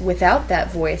stories without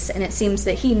that voice, and it seems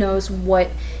that he knows what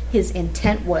his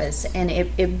intent was, and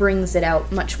it brings it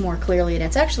out much more clearly, and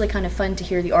it's actually kind of fun to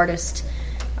hear the artist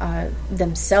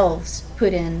themselves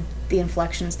put in the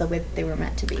inflections the way that they were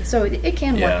meant to be. So it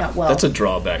can work out well. That's a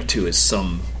drawback too, is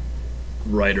some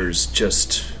writers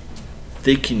just,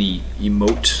 they can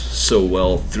emote so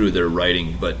well through their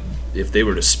writing, but if they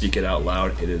were to speak it out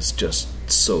loud, it is just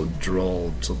so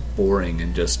dull, so boring,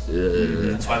 and just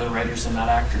That's why they're writers and not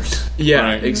actors. yeah,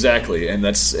 Right. exactly.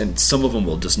 And some of them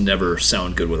will just never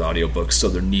sound good with audiobooks, so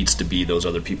there needs to be those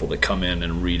other people that come in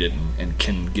and read it and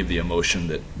can give the emotion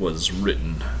that was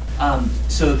written.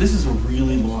 So this is a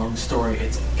really long story.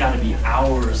 It's got to be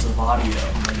hours of audio,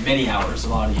 many hours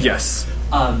of audio. Yes.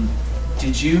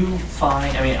 Did you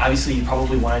find, I mean, obviously you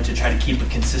probably wanted to try to keep a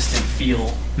consistent feel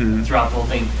throughout the whole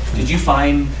thing. Did you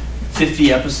find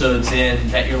 50 episodes in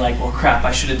that you're like, well, crap,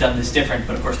 I should have done this different,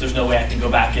 but of course there's no way I can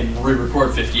go back and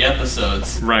re-record 50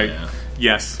 episodes. Right. Yeah.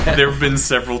 Yes. There have been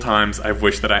several times I've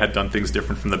wished that I had done things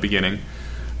different from the beginning.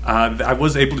 I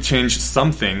was able to change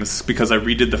some things because I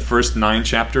redid the first 9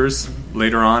 chapters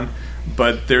later on,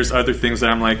 but there's other things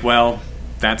that I'm like, well,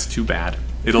 that's too bad.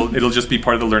 It'll just be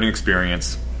part of the learning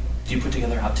experience. Do you put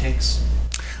together outtakes?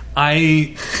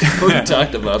 We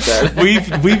talked about that.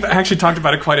 we've actually talked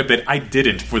about it quite a bit. I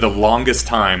didn't for the longest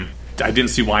time. I didn't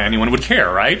see why anyone would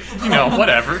care, right? You know,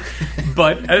 whatever.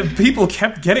 But people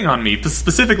kept getting on me,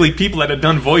 specifically people that had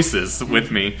done voices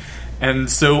with me. And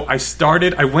so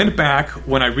I went back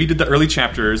when I redid the early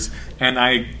chapters, and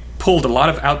I pulled a lot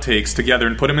of outtakes together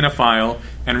and put them in a file.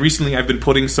 And recently I've been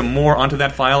putting some more onto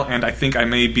that file, and I think I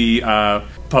may be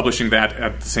publishing that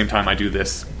at the same time I do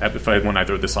this, when I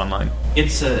throw this online.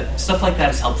 It's stuff like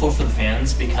that is helpful for the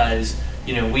fans because,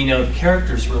 you know, we know the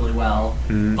characters really well,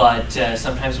 but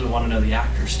sometimes we want to know the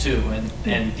actors too,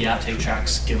 and the outtake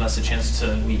tracks give us a chance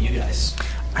to meet you guys.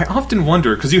 I often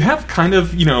wonder, because you have kind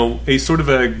of, you know, a sort of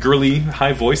a girly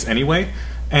high voice anyway,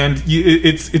 and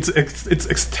it's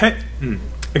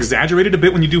exaggerated a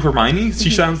bit when you do Hermione. She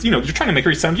sounds, you know, you're trying to make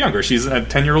her sound younger. She's a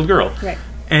 10-year-old girl. Right.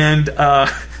 And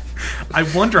I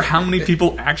wonder how many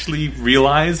people actually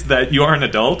realize that you are an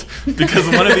adult, because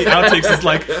one of the outtakes is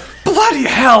like, bloody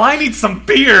hell, I need some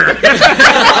beer.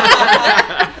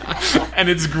 And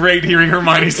it's great hearing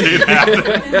Hermione say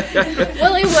that.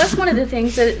 Well, it was one of the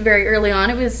things that very early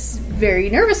on it was very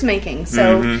nervous making.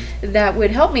 So that would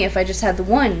help me if I just had the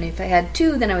one. If I had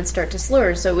 2, then I would start to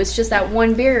slur. So it was just that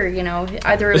one beer, you know.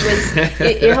 Either it was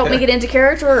it helped me get into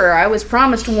character, or I was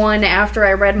promised one after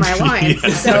I read my lines.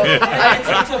 Yes. So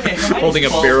It's okay. Hermione's Holding a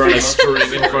 12, beer on a you know,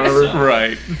 string in front of her.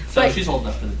 Right. So But- she's old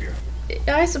enough for the beer.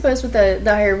 I suppose with the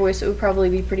higher voice, it would probably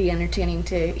be pretty entertaining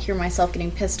to hear myself getting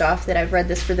pissed off that I've read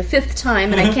this for the 5th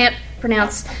time and I can't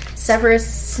pronounce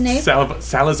Severus Snape.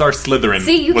 Salazar Slytherin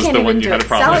See, you was can't the even one you do had it. a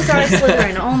problem with. Salazar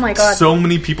Slytherin. Oh my god. So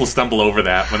many people stumble over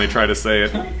that when they try to say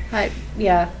it.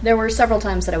 Yeah, there were several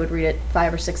times that I would read it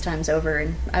 5 or 6 times over,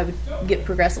 and I would get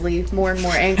progressively more and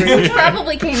more angry, which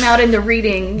probably came out in the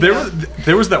reading.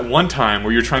 There was that one time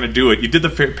where you're trying to do it. You did the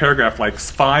paragraph like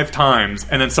 5 times,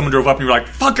 and then someone drove up and you were like,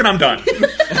 "Fuck it, I'm done.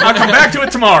 I'll come back to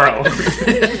it tomorrow."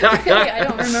 I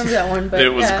don't remember that one, but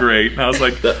It was yeah. great. And I was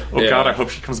like, "Oh Yeah. God, I hope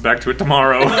she comes back to it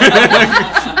tomorrow,"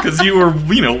 because you were,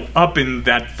 you know, up in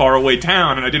that faraway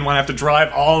town, and I didn't want to have to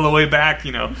drive all the way back.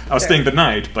 You know, I was staying the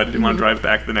night, but I didn't want to drive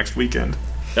back the next weekend.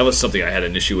 That was something I had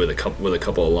an issue with a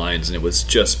couple of lines, and it was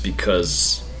just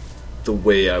because the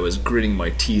way I was gritting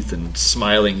my teeth and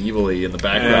smiling evilly in the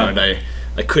background. Yeah.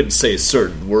 I couldn't say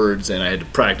certain words, and I had to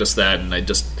practice that, and I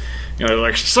just, you know,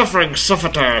 like suffering,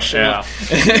 suffrage. Yeah.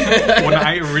 When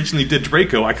I originally did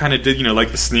Draco, I kind of did, you know,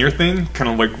 like the sneer thing, kind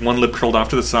of like one lip curled off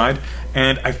to the side,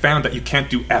 and I found that you can't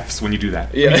do Fs when you do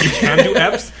that. Yeah. I mean, you can do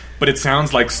Fs, but it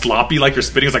sounds like sloppy, like you're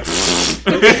spitting. It's like.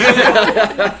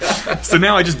 So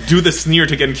now I just do the sneer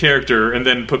to get in character, and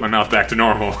then put my mouth back to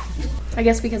normal. I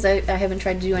guess because I haven't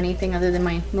tried to do anything other than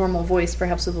my normal voice,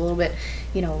 perhaps with a little bit,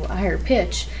 you know, a higher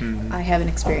pitch, I haven't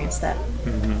experienced that.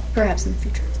 Perhaps in the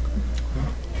future.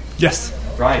 Yes.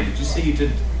 Brian, did you say you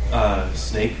did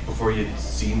Snake before you'd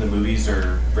seen the movies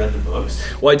or read the books?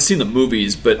 Well, I'd seen the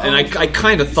movies, but and I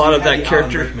kind of thought of that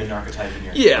character. Alan Rickman archetype in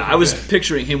your Yeah, I was Good.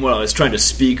 picturing him when I was trying to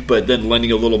speak, but then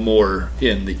lending a little more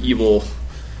in the evil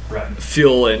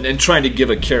feel and trying to give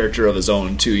a character of his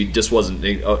own too. He just wasn't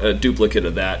a duplicate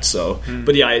of that. So,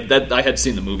 but yeah, I had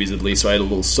seen the movies at least, so I had a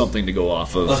little something to go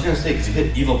off of. I was going to say, because you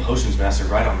hit Evil Potions Master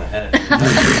right on the head.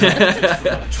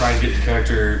 Just, try and get the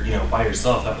character, by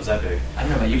yourself. That was epic. I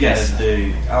don't know about you guys.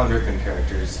 The Alan Rickman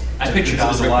characters. I pictured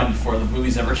Alan Rickman before the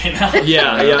movies ever came out.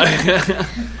 Yeah.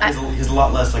 He's a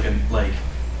lot less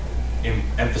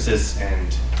emphasis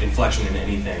and inflection in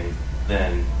anything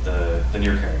than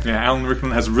your character. Yeah, Alan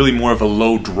Rickman has really more of a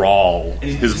low drawl.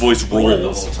 His voice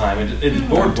rolls the whole time. The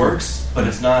board works, but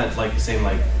it's not like the same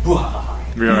Right.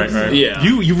 Yeah.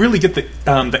 You really get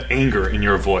the anger in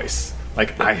your voice.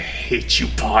 Like, I hate you,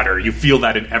 Potter. You feel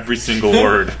that in every single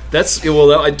word.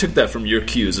 I took that from your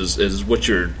cues as what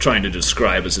you're trying to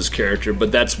describe as his character, but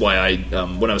that's why I,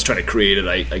 when I was trying to create it,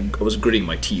 I was gritting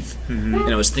my teeth, and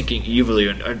I was thinking evilly,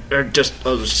 and I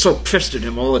was so pissed at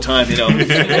him all the time,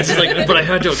 It's just like, but I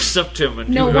had to accept him.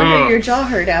 And no wonder your jaw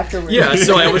hurt afterwards. Yeah,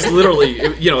 so I was literally,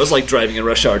 it was like driving in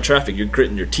rush hour traffic. You're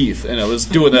gritting your teeth, and I was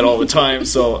doing that all the time,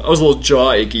 so I was a little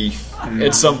jaw achy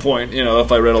at some point,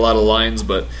 if I read a lot of lines,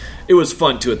 but it was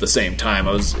fun too at the same time.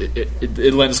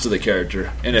 It lends to the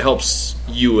character, and it helps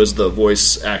you as the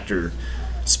voice actor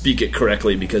speak it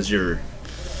correctly because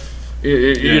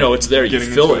it's there. You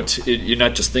feel it. You're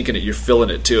not just thinking it. You're feeling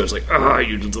it too. It's like,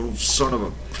 you little son of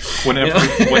a.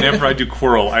 Whenever I do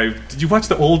Quirrell, did you watch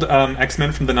the old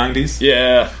X-Men from the 90s?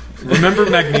 Yeah. Remember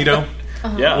Magneto?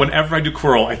 Yeah. Whenever I do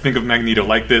Quirrell, I think of Magneto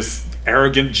like this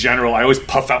arrogant general. I always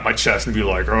puff out my chest and be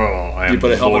like, I am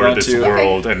the lord of this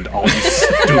world and all these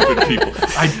stupid people.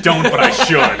 I don't, but I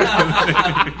should.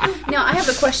 Now, I have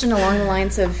a question along the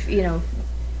lines of,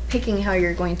 picking how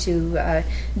you're going to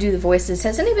do the voices.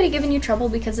 Has anybody given you trouble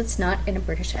because it's not in a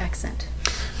British accent?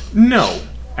 No.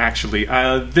 Actually,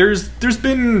 there's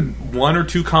been one or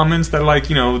two comments that are like,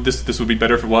 this would be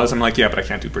better if it was. I'm like, yeah, but I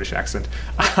can't do British accent.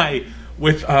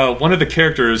 With one of the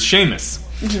characters, Seamus,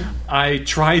 I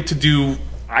tried to do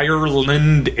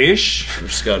Ireland-ish or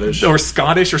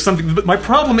Scottish or something. But my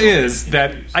problem is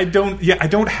that I don't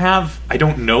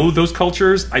know those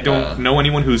cultures. I don't know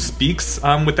anyone who speaks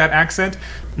with that accent.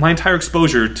 My entire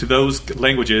exposure to those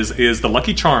languages is the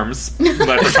Lucky Charms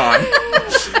leprechaun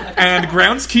and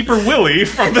Groundskeeper Willie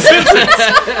from The Simpsons,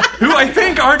 who I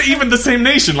think aren't even the same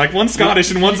nation. Like, one's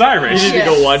Scottish and one's Irish. You need to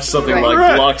go watch something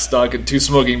like Lock, Stock, and Two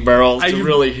Smoking Barrels to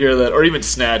really hear that, or even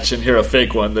Snatch and hear a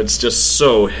fake one that's just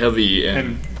so heavy.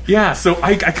 And yeah, so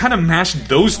I kind of mashed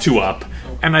those two up,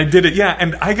 and I did it. Yeah,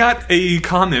 and I got a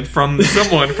comment from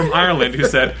someone from Ireland who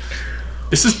said,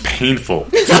 "This is painful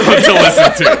to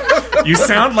listen to. You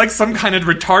sound like some kind of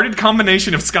retarded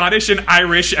combination of Scottish and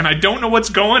Irish, and I don't know what's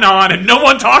going on, and no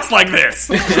one talks like this."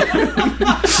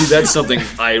 See, that's something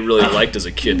I really liked as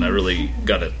a kid, and I really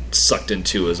got it sucked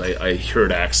into as I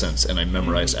heard accents, and I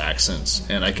memorized accents,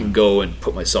 and I can go and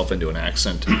put myself into an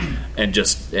accent,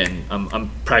 and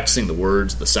I'm practicing the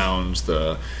words, the sounds,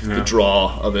 the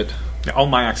draw of it. Yeah, all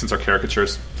my accents are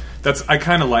caricatures. I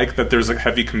kind of like that there's a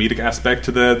heavy comedic aspect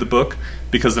to the book,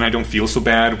 because then I don't feel so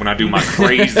bad when I do my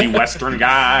crazy Western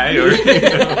guy or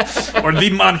the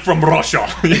man from Russia.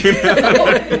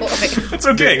 It's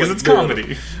okay because it's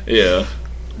comedy. Yeah.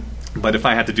 But if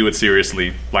I had to do it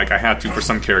seriously, like I had to for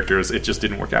some characters, it just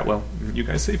didn't work out well. You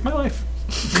guys saved my life.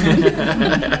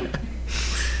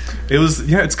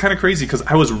 It's kind of crazy because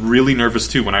I was really nervous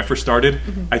too when I first started.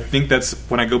 I think that's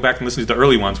when I go back and listen to the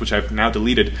early ones, which I've now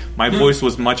deleted, my voice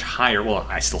was much higher. Well,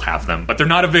 I still have them, but they're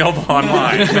not available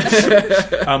online.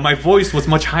 My voice was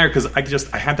much higher because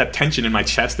I had that tension in my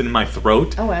chest and in my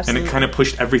throat. Oh, absolutely. And it kind of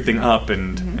pushed everything up.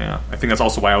 And I think that's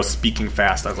also why I was speaking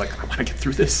fast. I was like, I want to get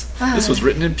through this. This was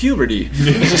written in puberty.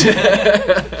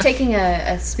 Taking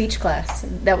a speech class,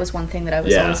 that was one thing that I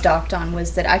was always docked on,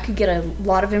 was that I could get a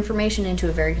lot of information into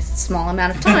a very small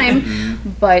amount of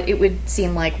time, but it would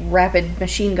seem like rapid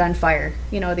machine gun fire.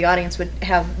 The audience would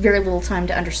have very little time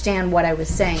to understand what I was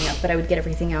saying, but I would get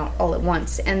everything out all at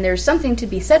once. And there's something to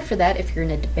be said for that if you're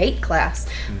in a debate class,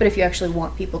 but if you actually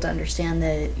want people to understand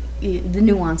the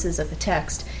nuances of the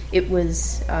text, it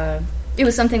was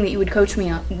something that you would coach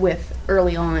me with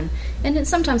early on, and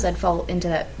sometimes I'd fall into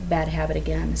that bad habit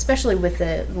again, especially with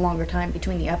the longer time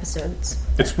between the episodes.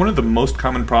 It's one of the most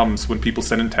common problems when people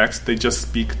send in text. They just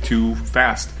speak too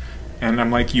fast. And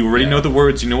I'm like, you already know the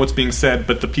words, you know what's being said,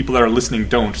 but the people that are listening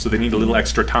don't, so they need a little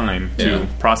extra time to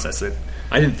process it.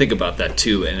 I didn't think about that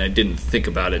too, and I didn't think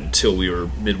about it until we were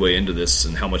midway into this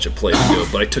and how much it played into it.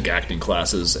 But I took acting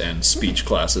classes and speech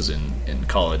classes in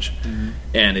college,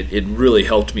 and it really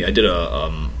helped me. I did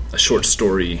a short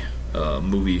story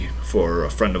movie for a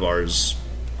friend of ours,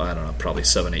 I don't know, probably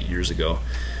 7-8 years ago.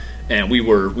 and we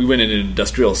went in an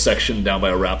industrial section down by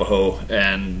Arapahoe,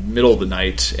 and middle of the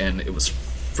night, and it was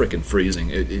freaking freezing.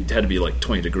 It had to be like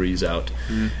 20 degrees out,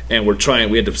 and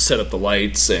we had to set up the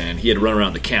lights, and he had to run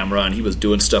around the camera, and he was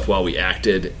doing stuff while we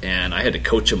acted, and I had to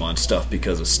coach him on stuff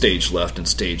because of stage left and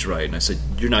stage right, and I said,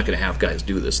 you're not going to have guys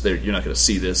do this. You're not going to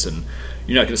see this, and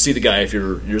you're not going to see the guy if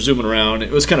you're zooming around. It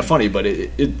was kind of funny, but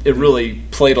it really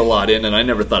played a lot in, and I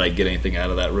never thought I'd get anything out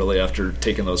of that really after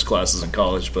taking those classes in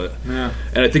college. But and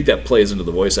I think that plays into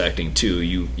the voice acting too.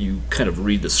 You kind of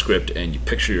read the script and you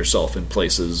picture yourself in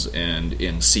places and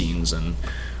in scenes, and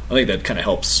I think that kind of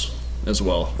helps as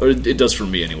well. Or it does for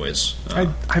me, anyways.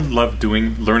 I love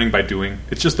learning by doing.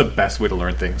 It's just the best way to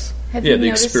learn things. The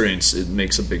experience, it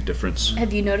makes a big difference.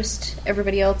 Have you noticed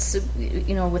everybody else,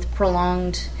 with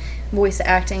prolonged voice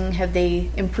acting, have they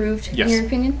improved, in your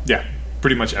opinion? Yeah,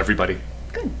 pretty much everybody.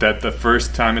 Good. That the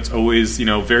first time it's always,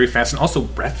 very fast, and also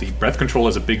breathy. Breath control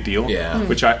is a big deal,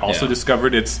 which I also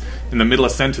discovered. It's in the middle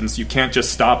of a sentence, you can't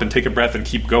just stop and take a breath and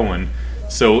keep going.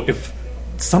 So if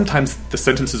sometimes the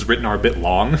sentences written are a bit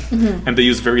long, and they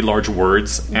use very large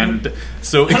words, and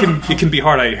so it can be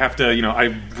hard. I have to,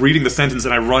 I'm reading the sentence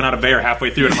and I run out of air halfway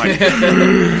through, and I'm like,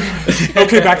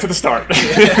 okay, back to the start.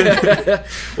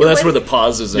 Well, that's where the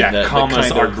pauses and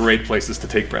commas are great places to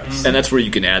take breaths, and that's where you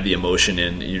can add the emotion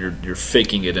in. You're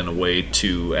faking it in a way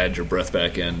to add your breath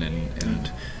back in,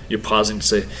 and you're pausing to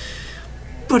say,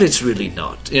 but it's really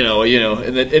not,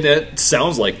 and it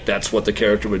sounds like that's what the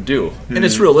character would do, and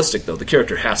it's realistic though. The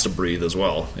character has to breathe as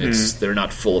well. They're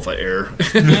not full of air.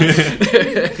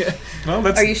 Well,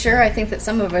 are you sure? I think that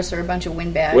some of us are a bunch of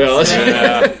windbags. Well,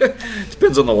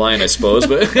 depends on the line, I suppose.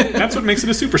 But that's what makes it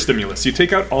a super stimulus. You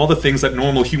take out all the things that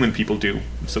normal human people do,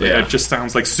 so that it just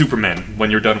sounds like Superman when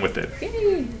you're done with it.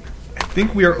 Yay. I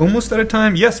think we are almost out of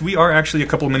time. Yes, we are actually a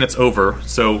couple minutes over,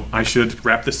 so I should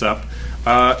wrap this up.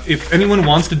 If anyone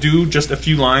wants to do just a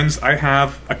few lines, I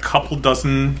have a couple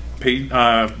dozen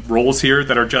roles here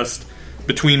that are just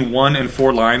between 1 and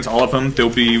 4 lines. All of them, they'll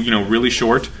be really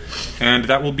short, and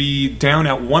that will be down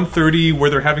at 1:30 where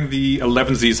they're having the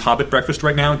 11sies Hobbit breakfast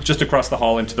right now, just across the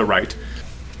hall and to the right.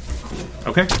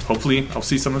 Okay, hopefully I'll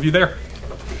see some of you there.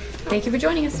 Thank you for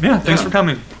joining us. Yeah, thanks for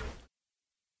coming.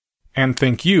 And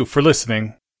thank you for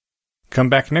listening. Come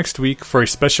back next week for a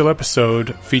special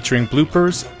episode featuring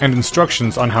bloopers and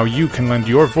instructions on how you can lend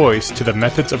your voice to the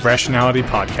Methods of Rationality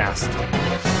podcast.